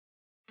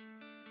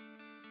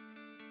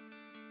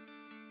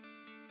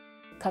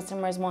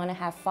customers want to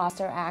have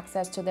faster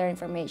access to their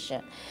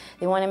information.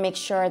 They want to make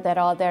sure that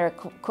all their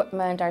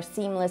equipment are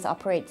seamless,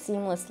 operate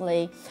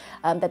seamlessly,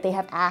 that they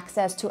have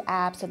access to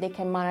apps so they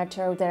can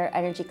monitor their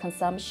energy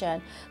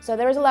consumption. So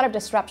there is a lot of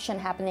disruption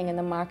happening in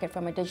the market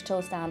from a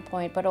digital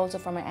standpoint, but also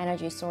from an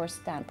energy source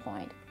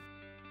standpoint.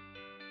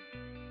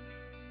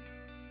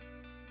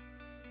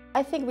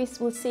 I think we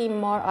will see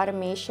more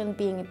automation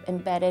being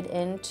embedded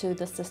into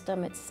the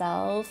system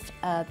itself.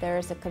 There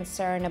is a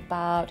concern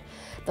about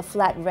the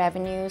flat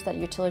revenues that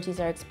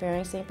utilities are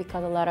experiencing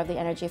because a lot of the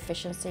energy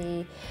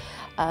efficiency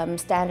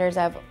standards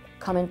have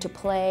come into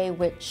play,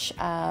 which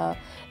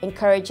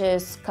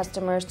encourages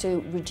customers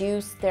to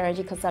reduce their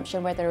energy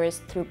consumption, whether it's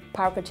through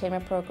power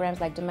curtailment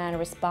programs like demand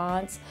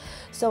response.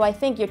 So I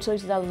think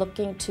utilities are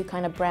looking to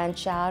kind of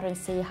branch out and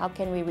see how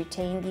can we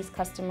retain these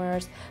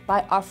customers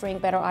by offering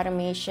better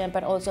automation,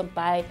 but also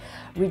by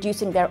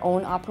reducing their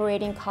own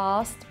operating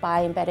costs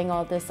by embedding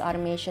all this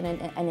automation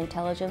and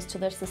intelligence to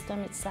their system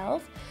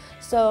itself.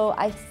 So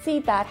I see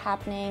that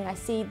happening. I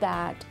see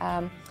that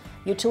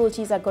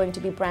utilities are going to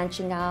be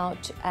branching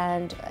out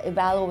and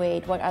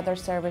evaluate what other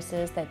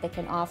services that they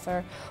can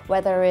offer,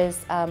 whether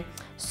it's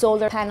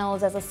solar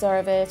panels as a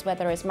service,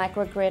 whether it's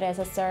microgrid as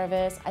a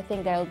service. I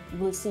think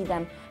we'll see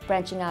them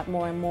branching out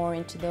more and more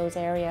into those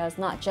areas,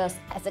 not just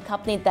as a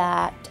company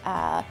that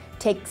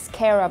takes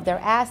care of their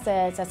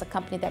assets, as a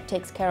company that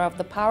takes care of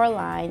the power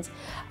lines.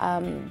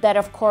 That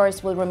of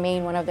course will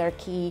remain one of their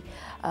key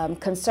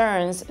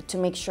concerns, to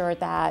make sure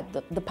that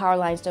the power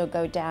lines don't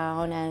go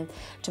down and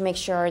to make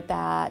sure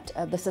that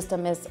the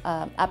system is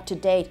up to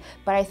date.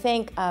 But I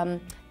think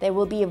they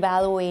will be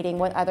evaluating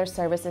what other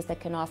services they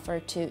can offer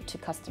to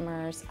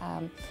customers.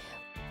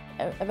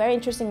 A very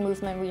interesting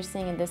movement we're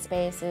seeing in this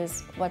space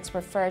is what's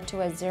referred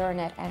to as zero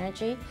net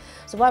energy.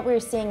 So what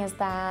we're seeing is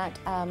that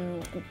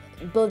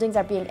buildings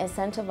are being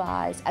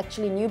incentivized,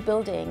 actually new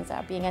buildings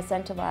are being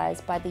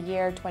incentivized by the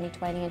year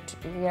 2020 and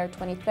the year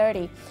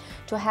 2030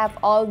 to have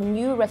all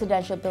new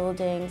residential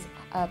buildings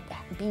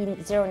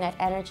being zero net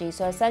energy.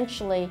 So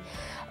essentially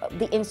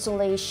the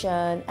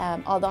insulation,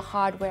 all the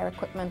hardware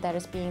equipment that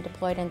is being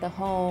deployed in the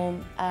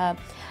home,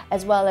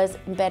 as well as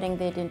embedding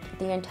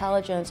the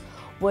intelligence,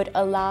 would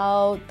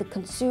allow the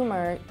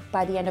consumer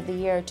by the end of the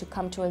year to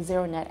come to a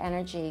zero net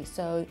energy.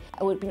 So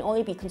it would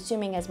only be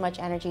consuming as much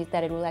energy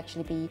that it will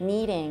actually be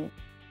needing.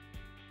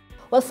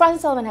 Well, Farah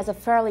Sullivan has a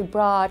fairly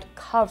broad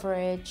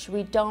coverage.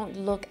 We don't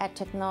look at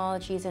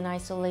technologies in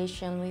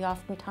isolation. We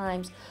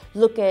oftentimes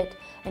look at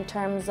in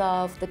terms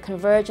of the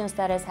convergence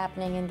that is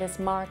happening in this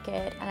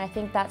market. And I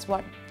think that's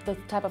what the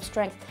type of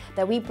strength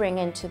that we bring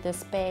into this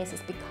space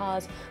is,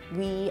 because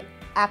we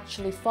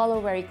actually follow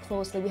very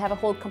closely. We have a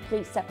whole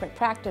complete separate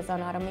practice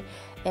on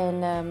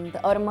in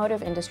the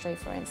automotive industry,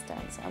 for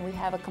instance. And we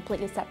have a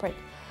completely separate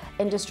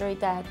industry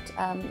that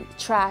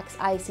tracks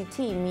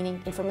ICT, meaning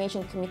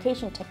information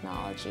communication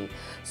technology.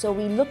 So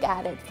we look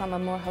at it from a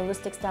more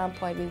holistic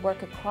standpoint. We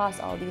work across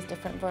all these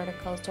different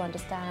verticals to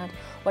understand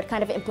what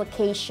kind of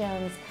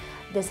implications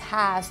this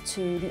has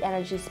to the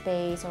energy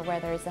space, or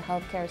whether it's the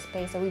healthcare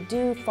space. So we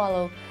do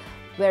follow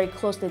very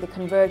closely the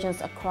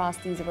convergence across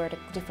these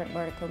different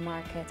vertical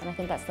markets, and I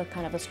think that's the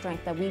kind of a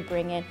strength that we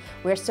bring in.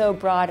 We're so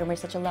broad and we're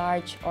such a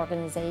large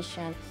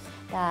organization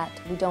that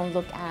we don't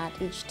look at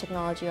each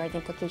technology or the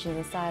implications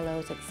in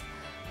silos. It's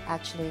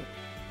actually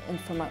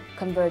from a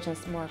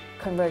more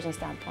convergence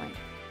standpoint.